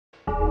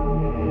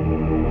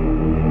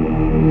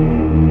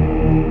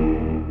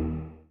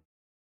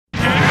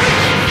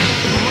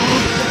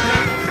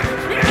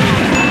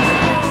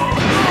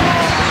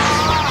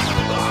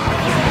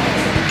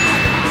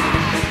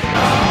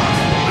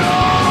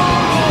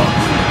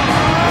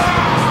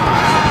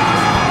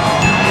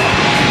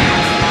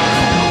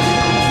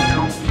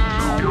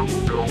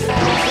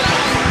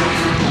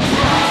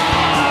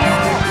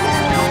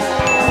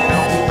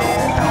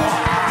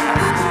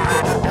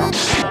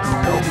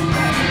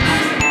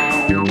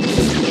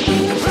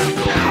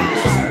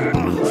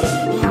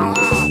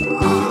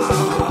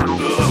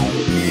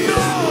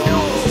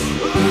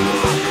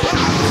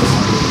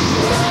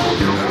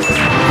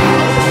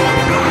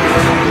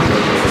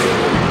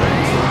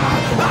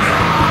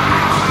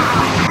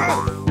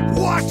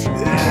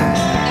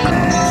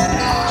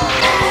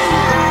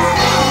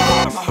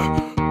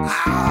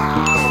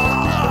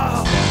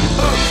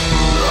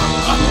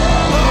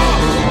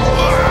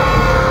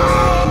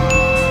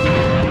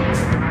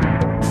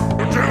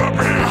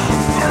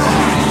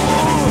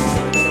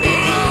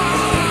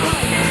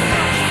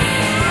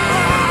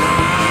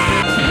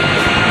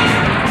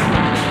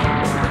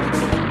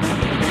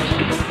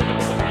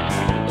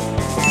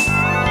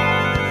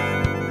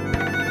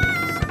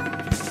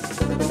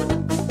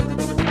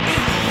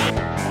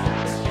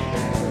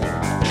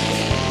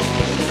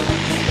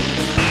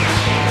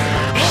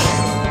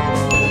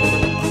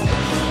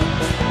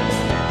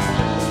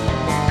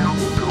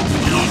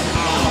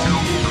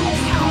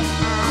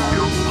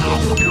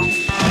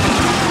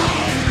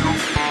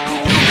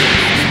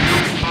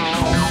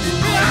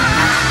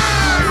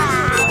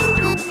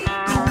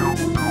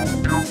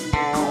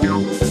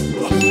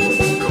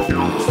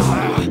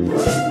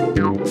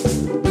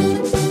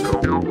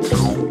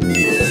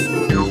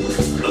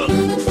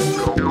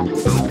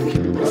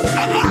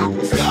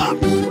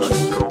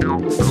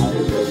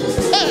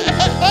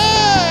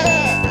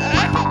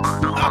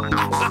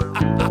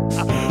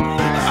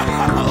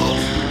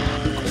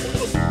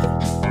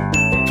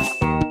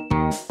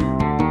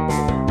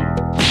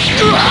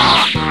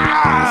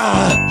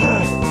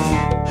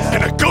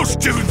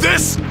do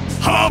this,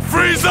 huh,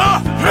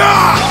 Frieza?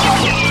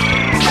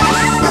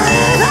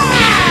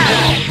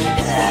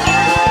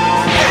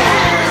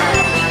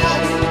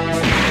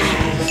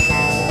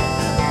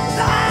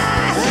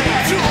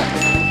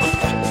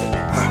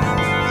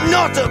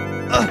 Not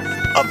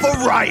a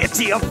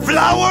variety of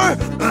flour?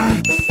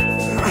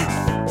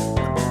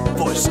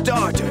 For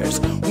starters,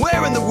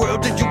 where in the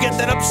world did you get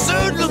that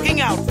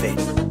absurd-looking outfit?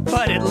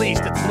 But at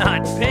least it's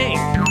not pink.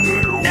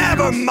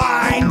 Never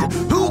mind!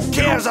 Who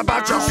cares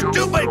about your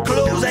stupid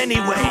clothes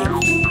anyway?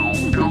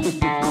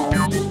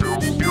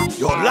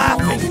 You're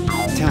laughing.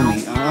 Tell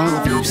me, are all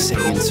of you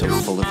Saiyans so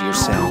full of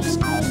yourselves?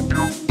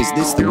 Is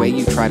this the way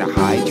you try to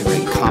hide your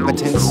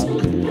incompetence?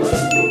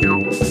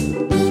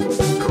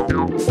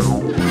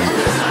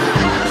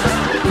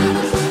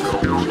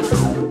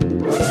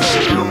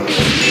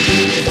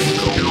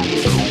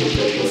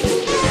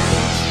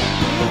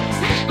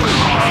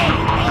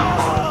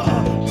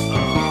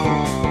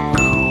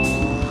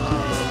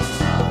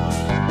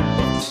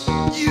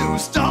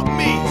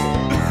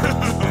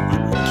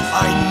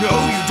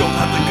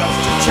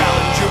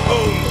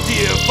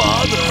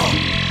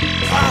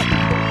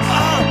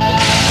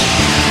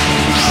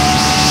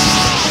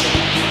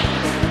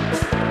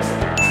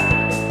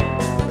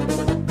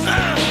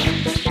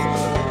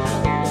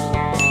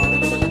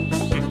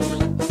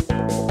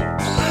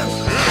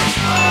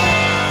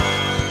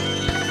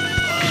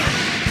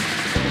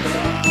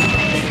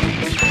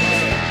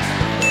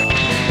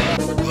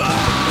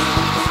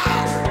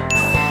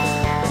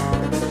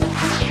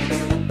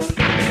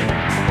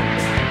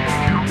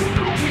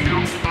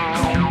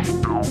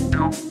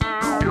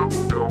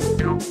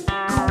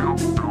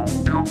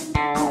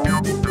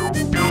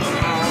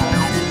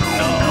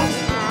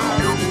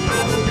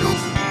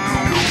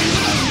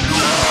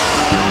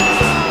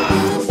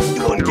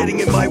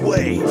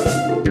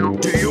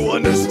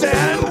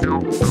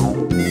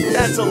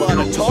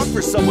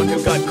 Someone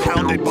who got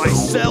pounded by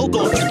Cell,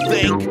 don't you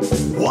think?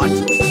 What?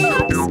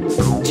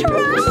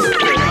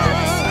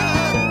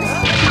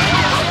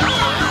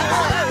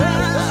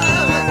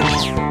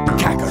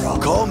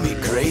 Kakarot, call me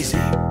crazy,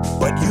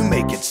 but you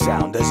make it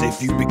sound as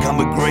if you've become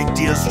a great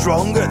deal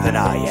stronger than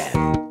I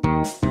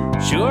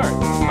am. Sure,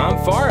 I'm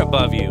far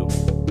above you.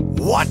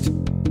 What?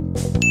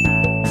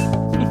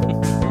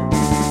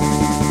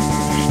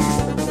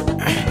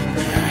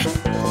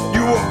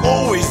 You were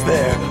always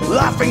there,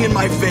 laughing in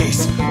my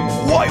face.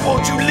 Why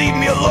won't you leave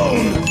me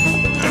alone?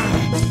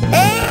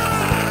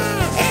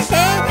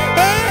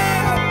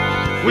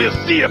 We'll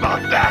see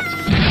about that.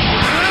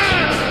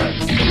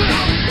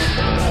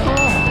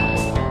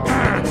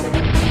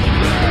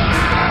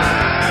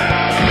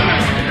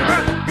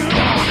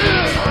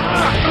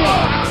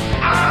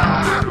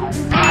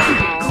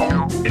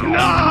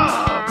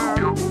 Enough!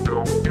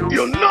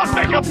 You'll not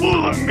make a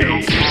fool of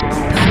me!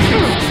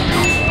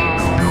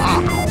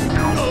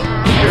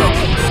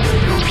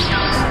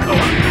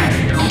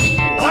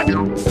 What?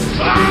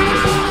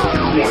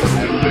 What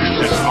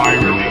delicious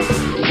irony!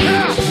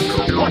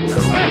 What the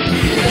heck?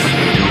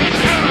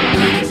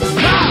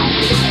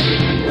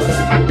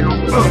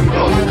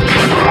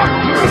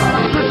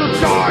 This is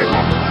time!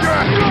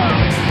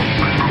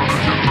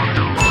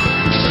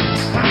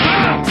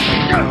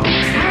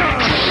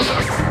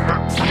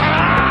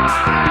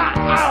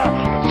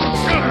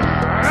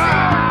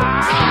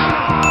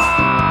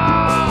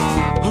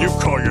 You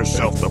call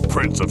yourself the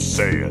Prince of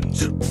Saiyans.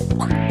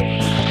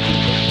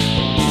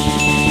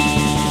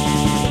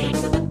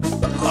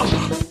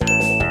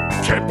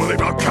 Can't believe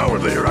how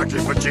cowardly you're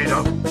acting,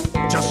 Vegeta.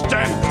 Just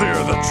stand clear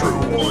of the true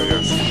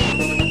warriors.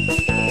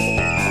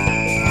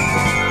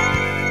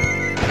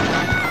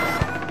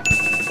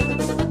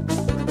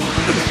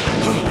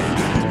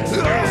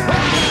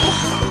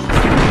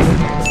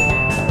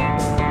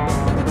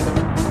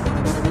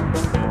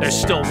 There's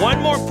still one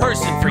more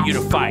person for you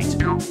to fight.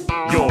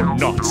 You're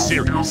not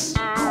serious.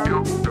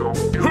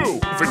 Who,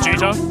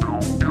 Vegeta?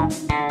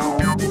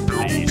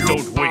 Please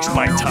don't waste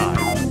my time.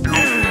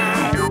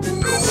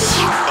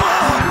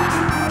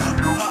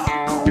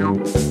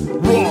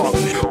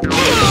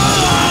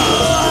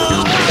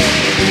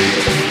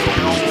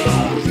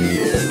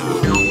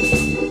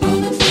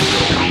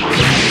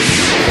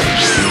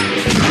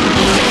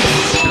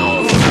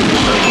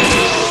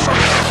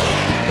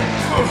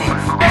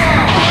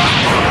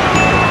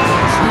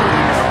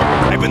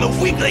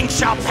 Weakling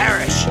shall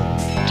perish!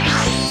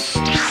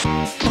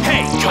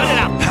 Hey, cut it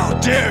out! How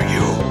dare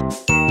you!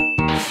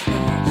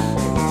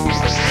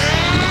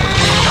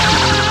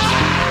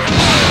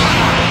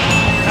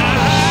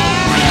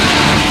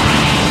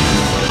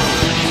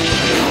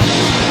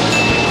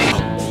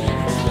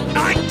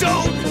 I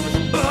don't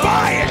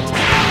buy it!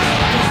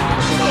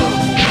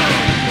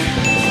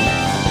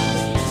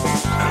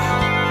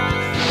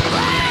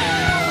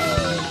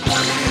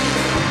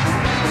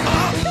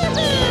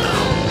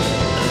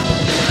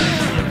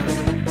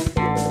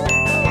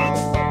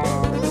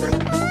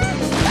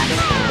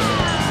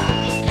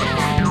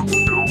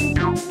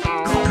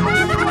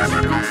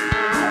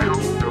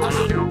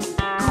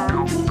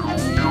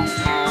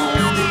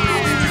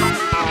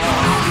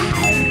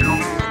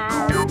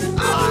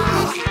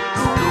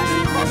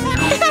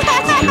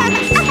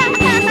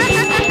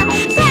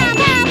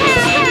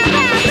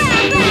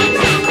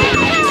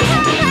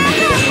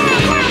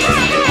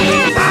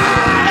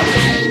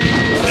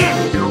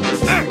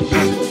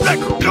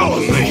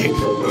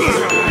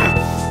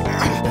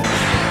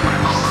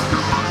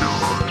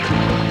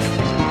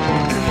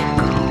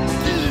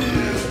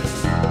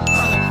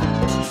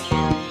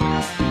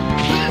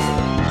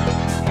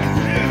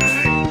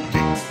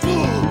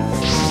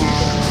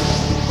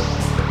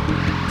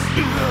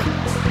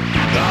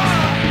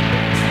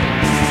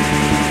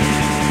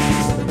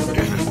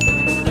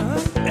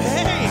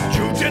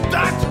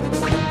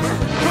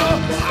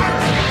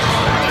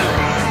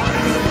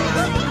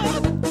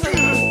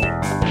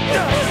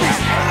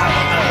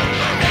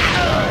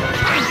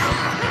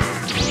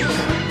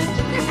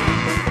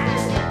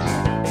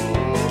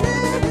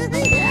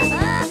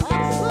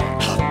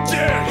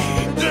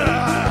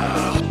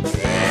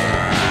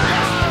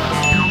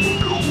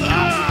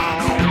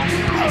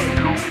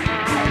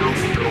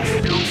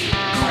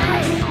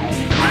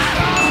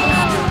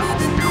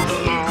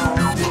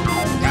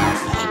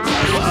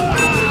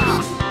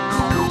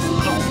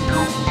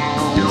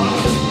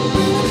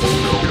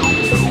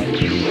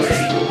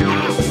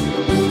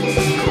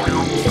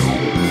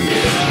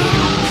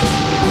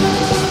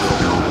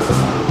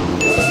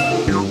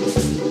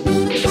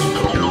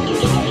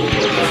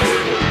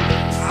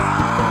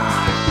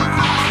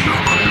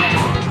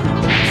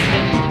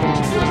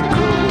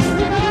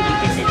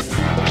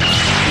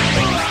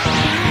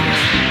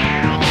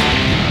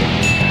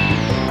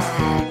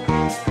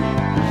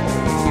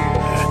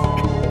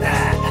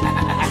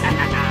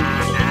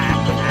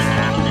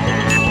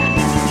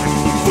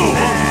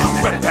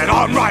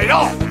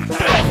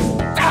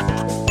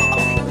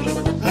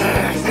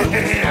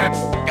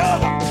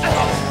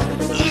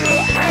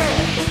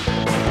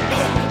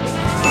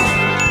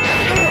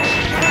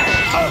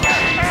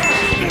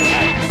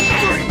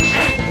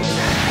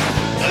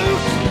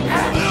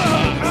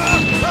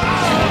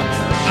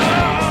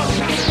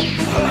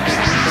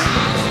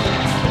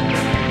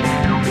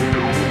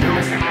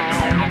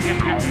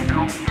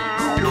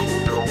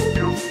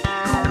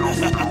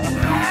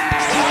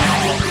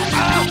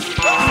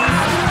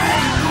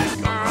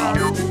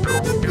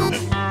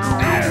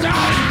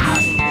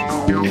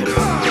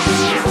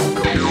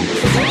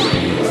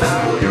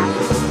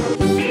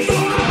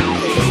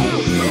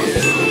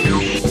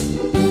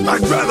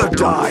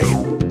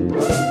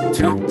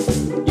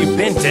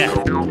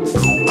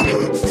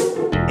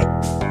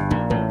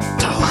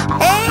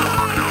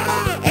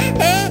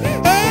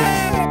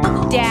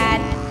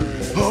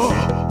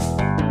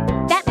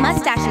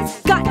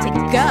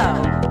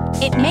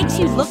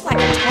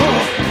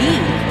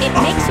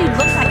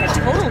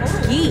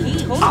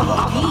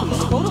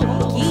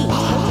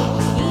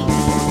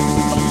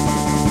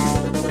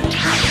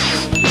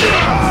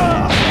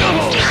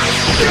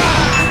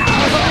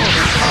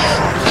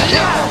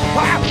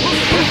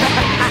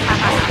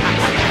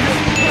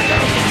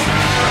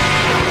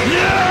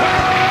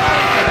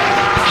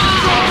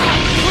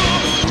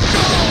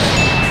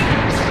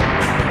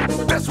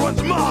 This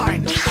one's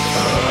mine!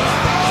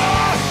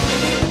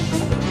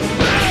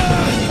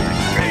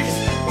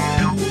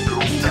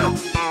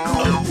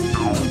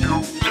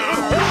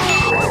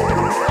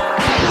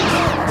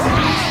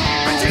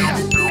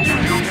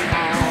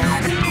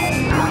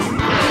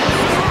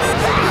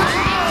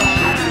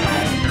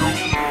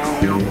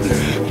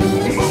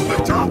 Move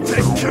it, I'll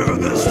take care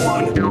of this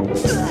one!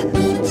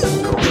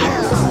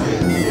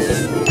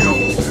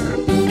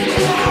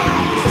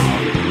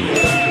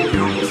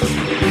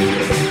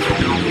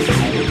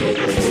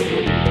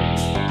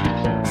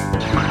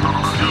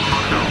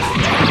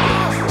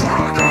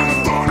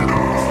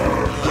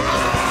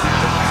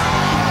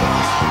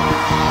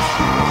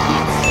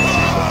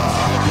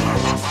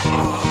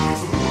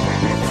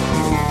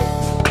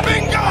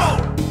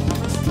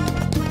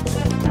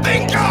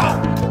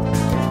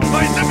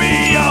 Place to be,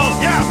 yo!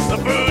 Yeah, the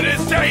food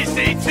is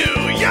tasty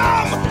too!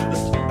 Yum!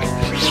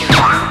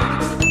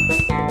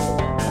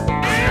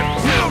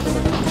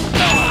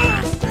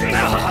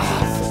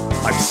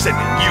 I'm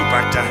sending you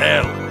back to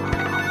hell!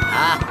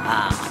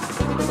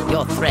 Aha!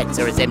 Your threats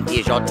are as empty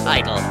as your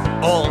title.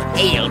 All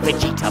hail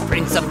Vegeta,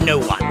 Prince of No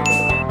One!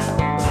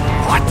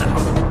 What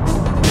the?